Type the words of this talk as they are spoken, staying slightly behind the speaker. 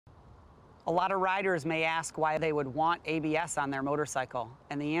A lot of riders may ask why they would want ABS on their motorcycle,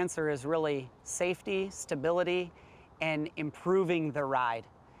 and the answer is really safety, stability, and improving the ride.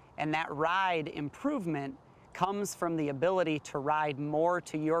 And that ride improvement comes from the ability to ride more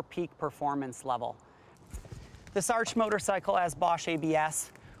to your peak performance level. This Arch motorcycle has Bosch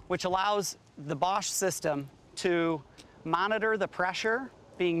ABS, which allows the Bosch system to monitor the pressure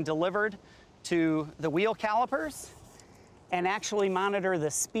being delivered to the wheel calipers and actually monitor the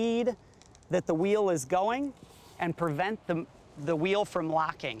speed that the wheel is going and prevent the wheel from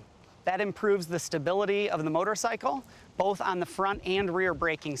locking. That improves the stability of the motorcycle, both on the front and rear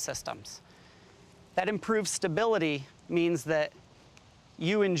braking systems. That improved stability means that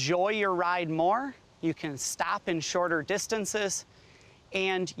you enjoy your ride more, you can stop in shorter distances,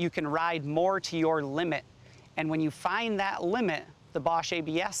 and you can ride more to your limit. And when you find that limit, the Bosch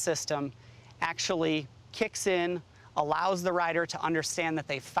ABS system actually kicks in, allows the rider to understand that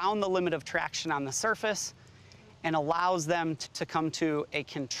they found the limit of traction on the surface, and allows them to come to a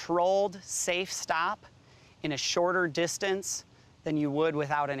controlled, safe stop in a shorter distance than you would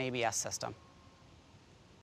without an ABS system.